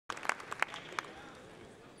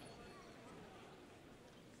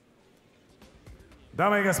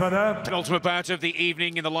Penultimate bout of the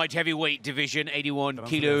evening in the light heavyweight division, 81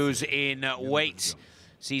 kilos in weight.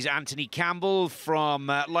 Sees Anthony Campbell from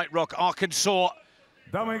Light Rock, Arkansas.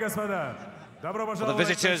 The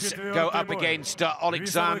visitors go up against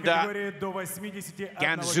Oleksandr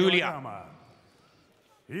Ganzulia.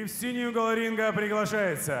 И в синий угол ринга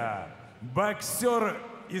приглашается боксер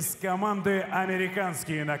из команды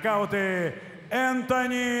 «Американские нокауты»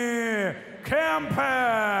 Anthony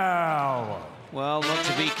Campbell. Well, not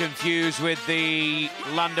to be confused with the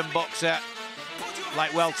London boxer,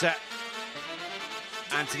 light welter,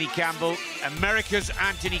 Anthony Campbell. America's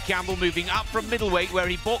Anthony Campbell, moving up from middleweight, where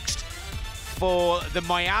he boxed for the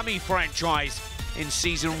Miami franchise in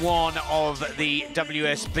season 1 of the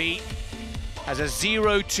WSB. Has a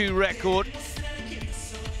 0-2 record,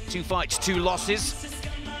 2 fights, 2 losses.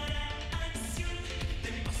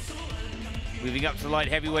 Moving up to the light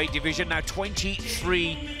heavyweight division, now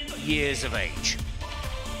 23 years of age.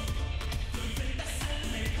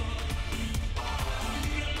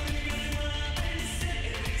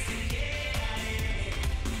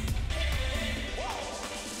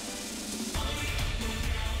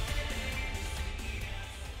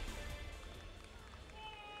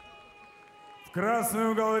 В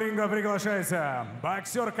красный угол ринга приглашается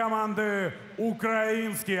боксер команды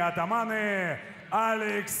 «Украинские атаманы»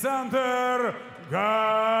 Oleksandr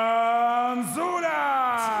Ganzulia.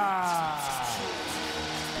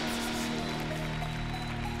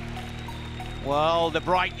 Well, the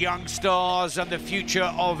bright young stars and the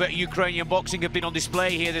future of Ukrainian boxing have been on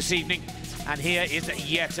display here this evening. And here is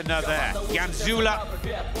yet another. Ganzulia,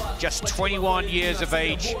 just 21 years of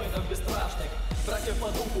age.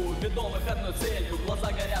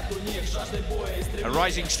 A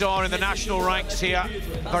rising star in the national ranks here.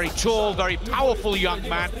 Very tall, very powerful young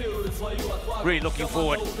man. Really looking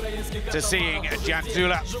forward to seeing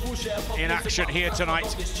Ganzulia in action here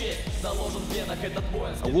tonight.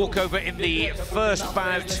 A walkover in the first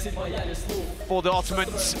bout for the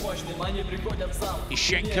Ottomans.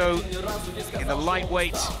 Ishenko in the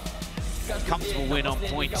lightweight. Comfortable win on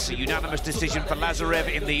points. A unanimous decision for Lazarev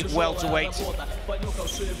in the welterweight.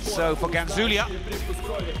 So for Ganzulia,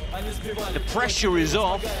 the pressure is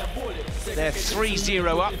off. They're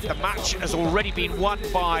 3-0 up. The match has already been won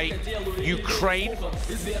by Ukraine.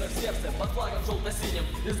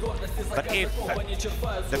 But if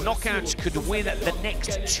the knockouts could win the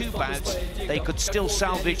next 2 bouts, they could still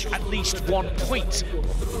salvage at least 1 point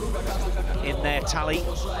in their tally.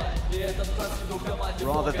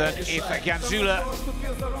 Rather than if Ganzulia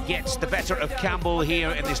gets the better of Campbell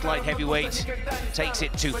here in this light heavyweight, takes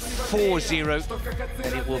it to 4-0,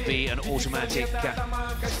 then it will be an automatic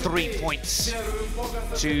 3 points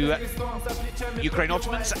to Ukraine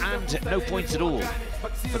Ottomans and no points at all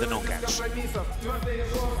for the knockouts.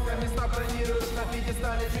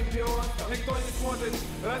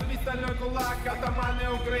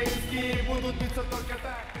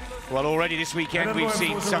 Well, already this weekend we've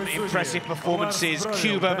seen some impressive performances.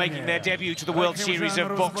 Cuba making their debut to the World Series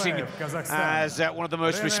of Boxing as one of the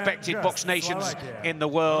most respected box nations in the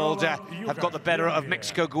world. Have got the better of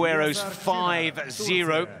Mexico Guerreros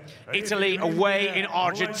 5-0. Italy away in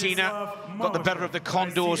Argentina got the better of the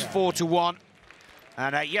Condors 4-1.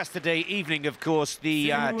 And yesterday evening, of course,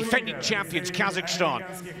 the defending champions Kazakhstan,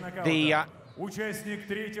 the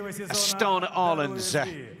Astana Arlans,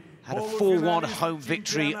 had a 4-1 home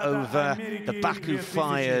victory over the Baku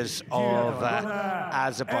Fires of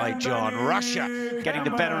Azerbaijan. Russia getting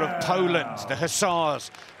the better of Poland, the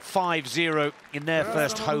Hussars, 5-0 in their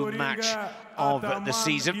first home match of the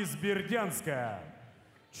season.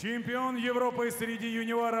 Чемпион Европы среди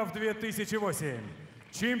юниоров 2008.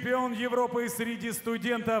 Чемпион Европы среди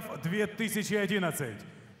студентов 2011.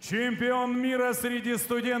 Чемпион мира среди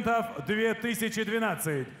студентов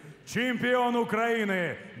 2012. Чемпион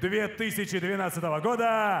Украины 2012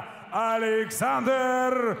 года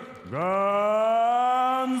Oleksandr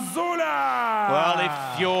Ganzulia. Well,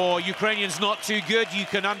 if your Ukrainian's not too good, you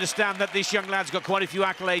can understand that this young lad's got quite a few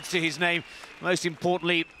accolades to his name. Most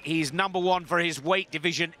importantly, he's #1 for his weight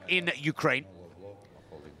division in Ukraine.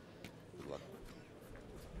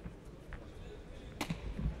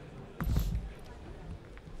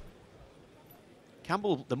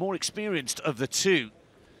 Campbell, the more experienced of the two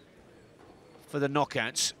for the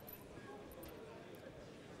knockouts.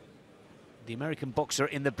 The American boxer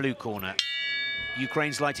in the blue corner.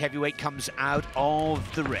 Ukraine's light heavyweight comes out of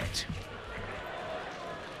the red.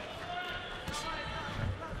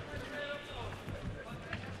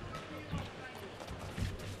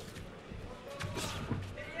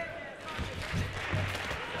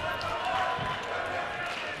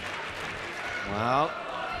 Well,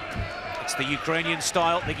 It's the Ukrainian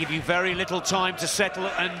style. They give you very little time to settle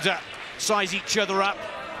and size each other up.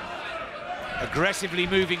 Aggressively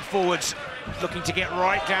moving forwards, looking to get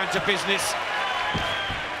right down to business.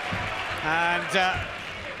 And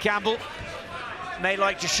Campbell may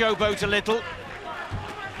like to showboat a little,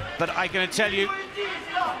 but I'm going to tell you,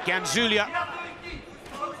 Ganzulia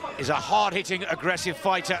is a hard-hitting, aggressive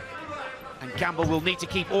fighter, and Campbell will need to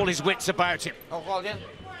keep all his wits about him.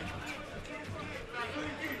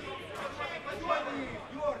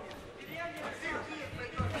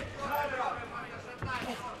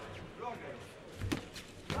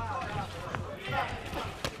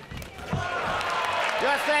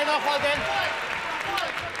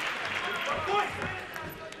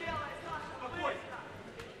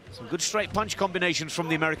 Some good straight punch combinations from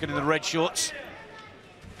the American in the red shorts.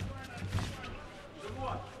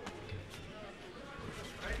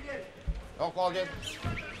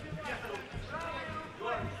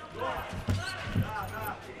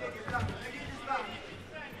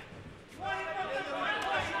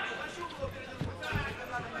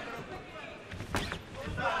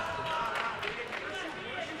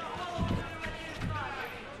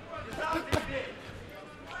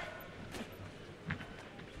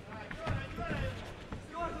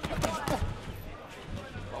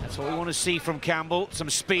 That's what we want to see from Campbell. Some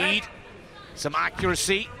speed, some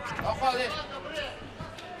accuracy.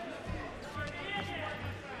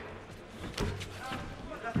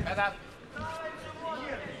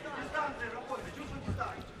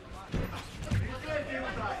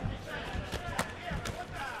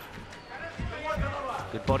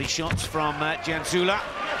 Good body shots from Ganzulia.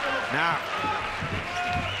 Now,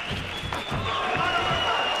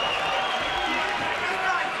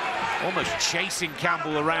 almost chasing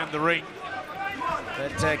Campbell around the ring,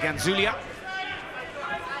 but Ganzulia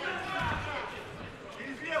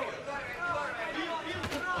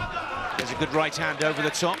there's a good right hand over the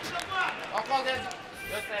top.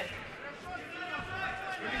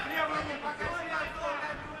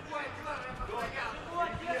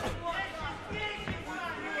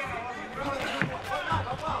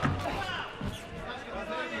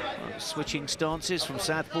 Switching stances from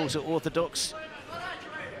southpaw to orthodox,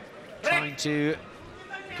 trying to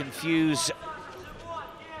confuse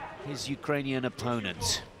his Ukrainian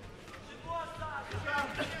opponent.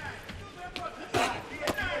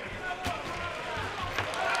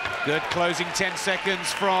 Good closing 10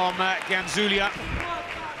 seconds from Ganzulia.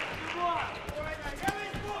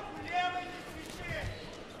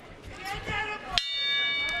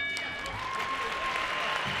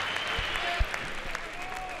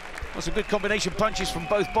 Well, some good combination punches from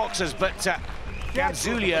both boxers, but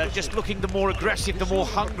Ganzulia just looking the more aggressive, the more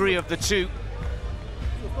hungry of the two.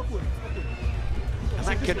 And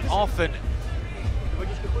that can often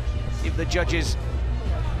give the judges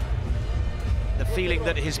the feeling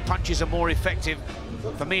that his punches are more effective.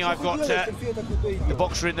 For me, I've got the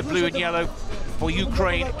boxer in the blue and yellow for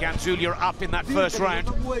Ukraine, Ganzulia, up in that first round.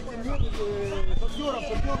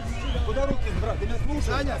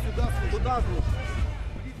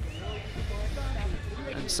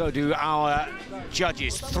 And so do our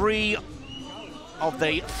judges. 3 of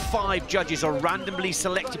the 5 judges are randomly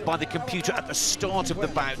selected by the computer at the start of the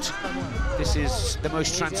bout. This is the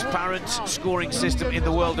most transparent scoring system in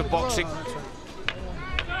the world of boxing.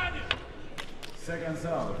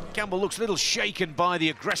 Campbell looks a little shaken by the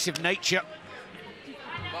aggressive nature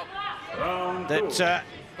that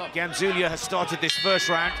Ganzulia has started this first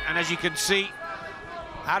round, and as you can see,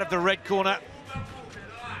 out of the red corner,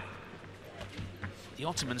 the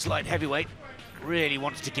Ottoman's light heavyweight really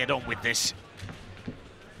wants to get on with this.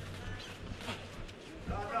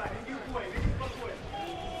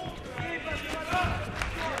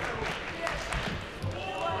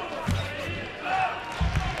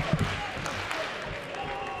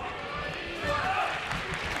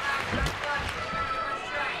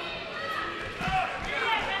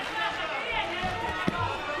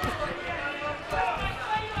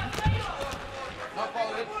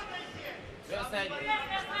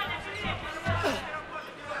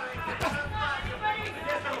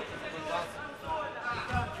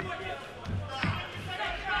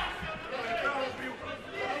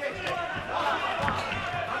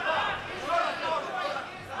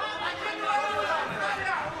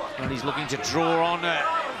 And he's looking to draw on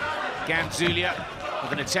Ganzulia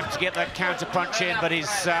with an attempt to get that counter punch in, but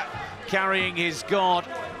he's carrying his guard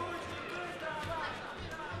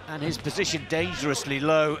and his position dangerously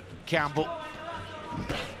low, Campbell.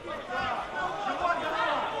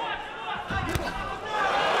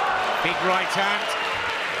 Big right hand.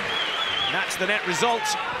 And that's the net result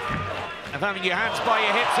of having your hands by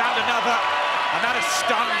your hips, and another. And that has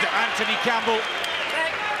stunned Anthony Campbell.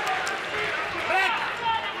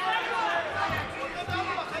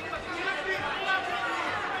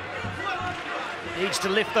 Needs to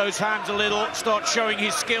lift those hands a little, start showing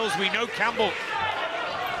his skills. We know Campbell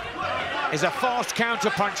is a fast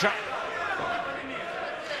counter-puncher.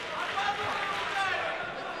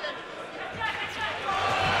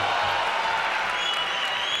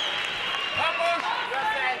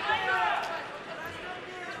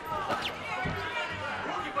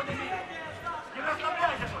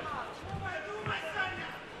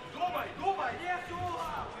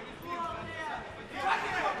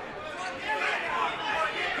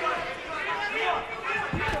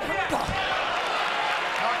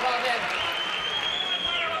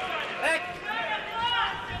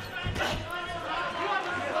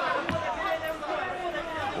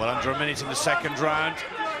 Well, under a minute in the second round.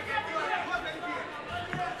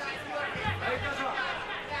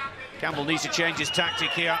 Campbell needs to change his tactic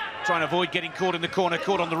here, trying to avoid getting caught in the corner,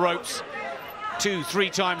 caught on the ropes.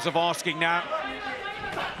 2-3 times of asking now.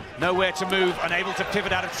 Nowhere to move, unable to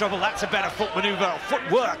pivot out of trouble. That's a better foot maneuver,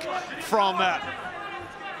 footwork from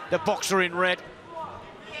the boxer in red.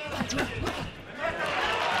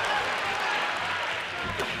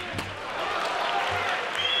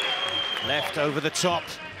 Left over the top,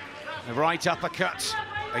 the right uppercut.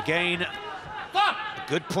 Again, a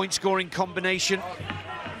good point-scoring combination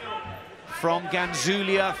from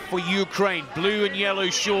Ganzulia for Ukraine. Blue and yellow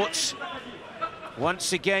shorts.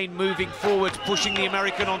 Once again moving forward, pushing the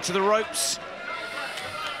American onto the ropes.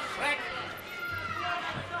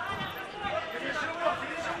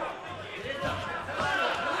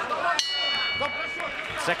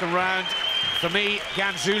 Second round, for me,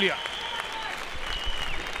 Ganzulia.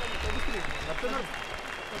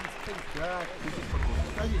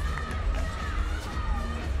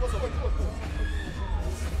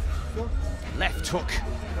 Left hook.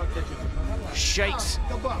 Shakes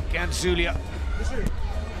Ganzulia.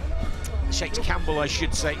 Shakes Campbell, I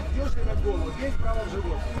should say.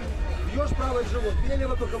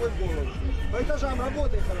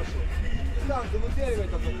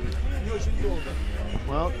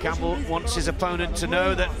 Well, Campbell wants his opponent to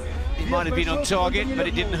know that he might have been on target, but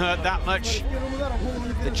it didn't hurt that much.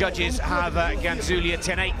 The judges have Ganzulia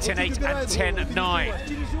 10-8, 10-8, and 10-9.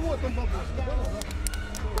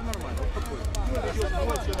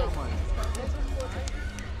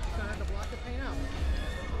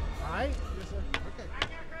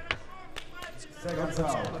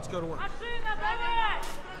 Let's go to work.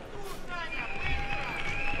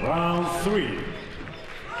 Round 3.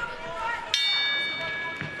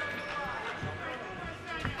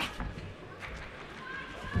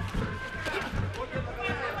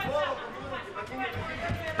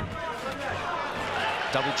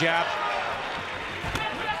 Double jab.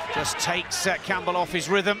 Just takes Campbell off his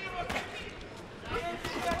rhythm.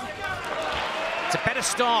 It's a better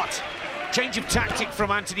start. Change of tactic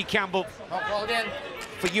from Anthony Campbell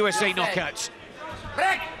for USA knockouts.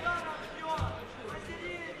 Break!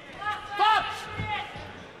 Stop!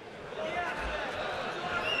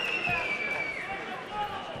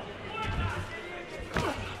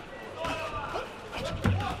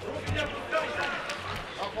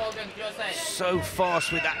 So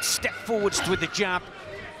fast with that step forwards with the jab.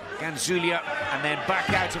 Ganzulia, and then back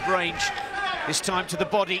out of range, this time to the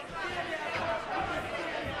body.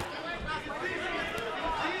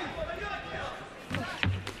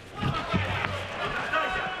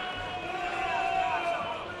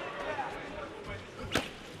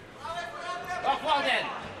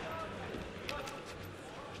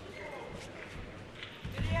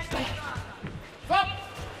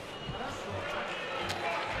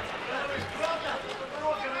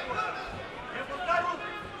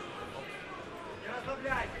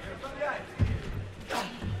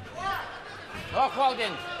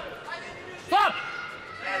 Holding. Stop!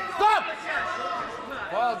 Stop!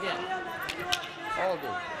 Holding.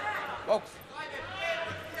 Holding. Box.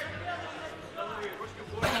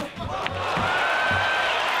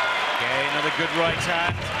 Okay, another good right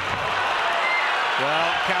hand. Well,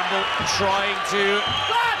 Campbell trying to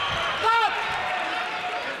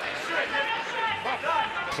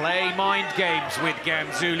play mind games with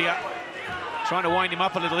Ganzulia. Trying to wind him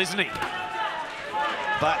up a little, isn't he?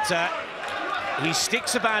 But he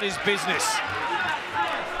sticks about his business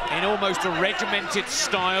in almost a regimented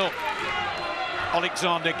style.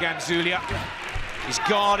 Oleksandr Ganzulia. His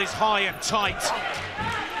guard is high and tight.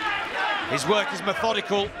 His work is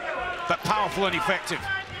methodical, but powerful and effective.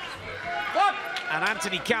 And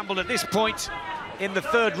Anthony Campbell at this point in the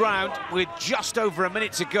third round, with just over a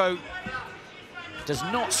minute to go, does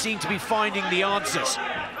not seem to be finding the answers.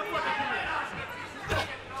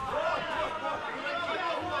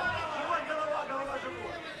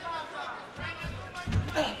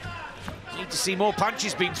 see more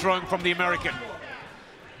punches being thrown from the American.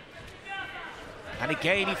 And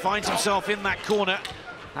again, he finds himself in that corner,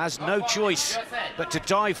 has no choice but to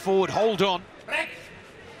dive forward, hold on.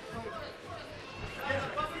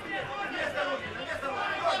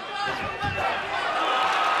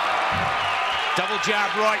 Double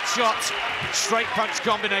jab, right shot, straight punch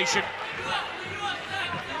combination.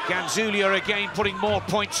 Ganzulia again putting more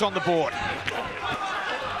points on the board.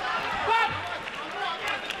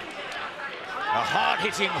 A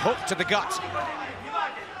hard-hitting hook to the gut.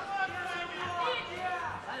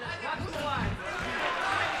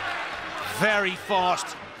 Very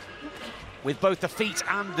fast with both the feet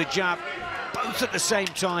and the jab, both at the same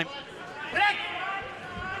time.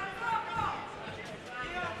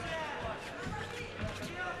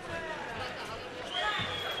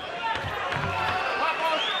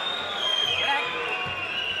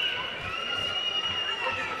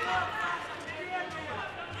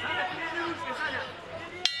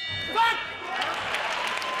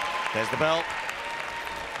 There's the bell.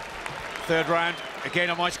 Third round, again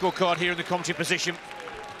on my scorecard here in the commentary position.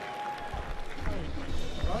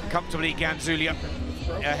 Comfortably, Ganzulia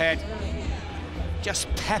ahead. Just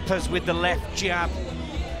peppers with the left jab.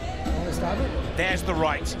 There's the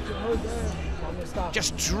right.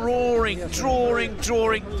 Just drawing.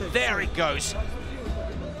 There it goes.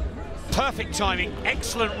 Perfect timing,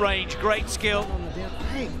 excellent range, great skill.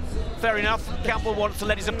 Fair enough, Campbell wants to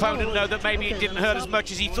let his opponent know that maybe it didn't hurt as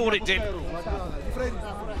much as he thought it did.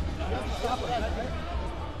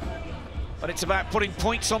 But it's about putting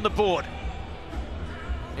points on the board.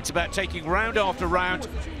 It's about taking round after round.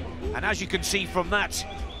 And as you can see from that,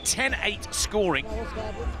 10-8 scoring,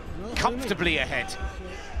 comfortably ahead.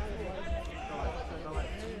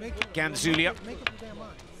 Ganzulia.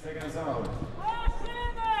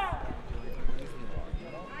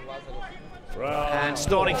 And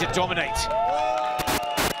starting to dominate.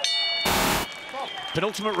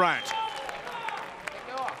 Penultimate round.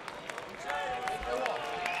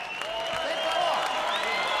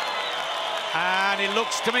 And it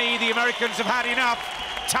looks to me the Americans have had enough.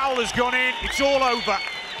 Towel has gone in, it's all over.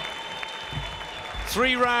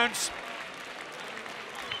 3 rounds.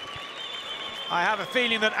 I have a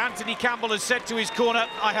feeling that Anthony Campbell has said to his corner,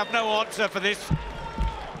 I have no answer for this.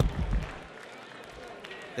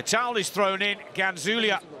 The towel is thrown in.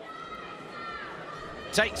 Ganzulia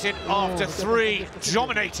takes it after 3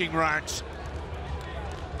 dominating rounds.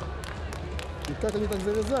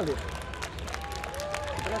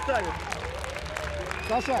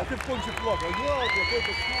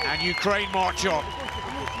 And Ukraine march on.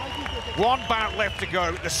 1 bout left to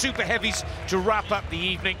go. The super heavies to wrap up the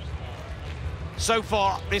evening. So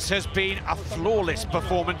far, this has been a flawless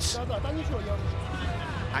performance.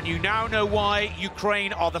 And you now know why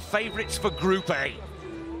Ukraine are the favourites for Group A.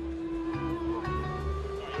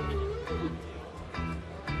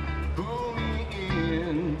 Pull me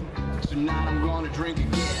in, tonight I'm gonna drink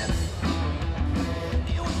again.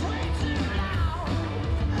 It was way too loud,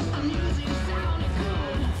 the music sounded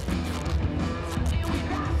good. And we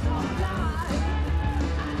got so alive.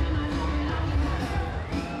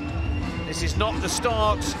 This is not the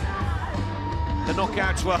start the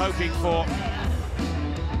knockouts were hoping for.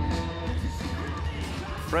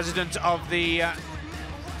 President of the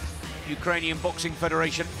Ukrainian Boxing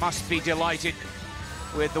Federation must be delighted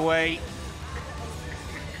with the way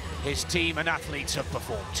his team and athletes have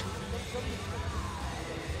performed.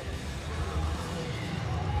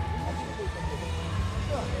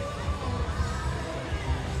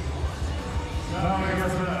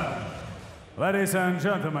 Ladies and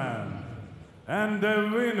gentlemen, and the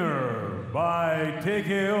winner by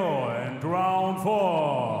TKO in round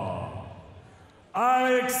 4,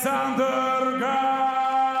 Oleksandr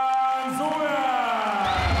Ganzulia.